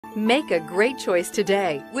Make a great choice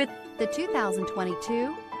today with the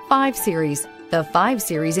 2022 5 Series. The 5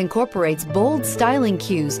 Series incorporates bold styling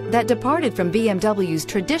cues that departed from BMW's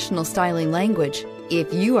traditional styling language.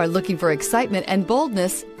 If you are looking for excitement and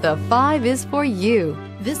boldness, the 5 is for you.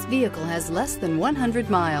 This vehicle has less than 100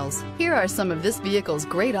 miles. Here are some of this vehicle's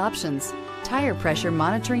great options: tire pressure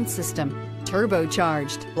monitoring system,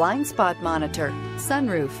 turbocharged, blind spot monitor,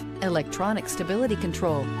 sunroof, electronic stability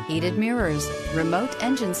control, heated mirrors, remote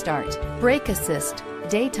engine start, brake assist,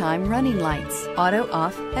 daytime running lights, auto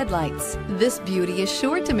off headlights. This beauty is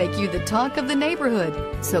sure to make you the talk of the neighborhood.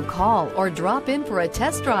 So call or drop in for a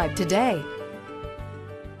test drive today.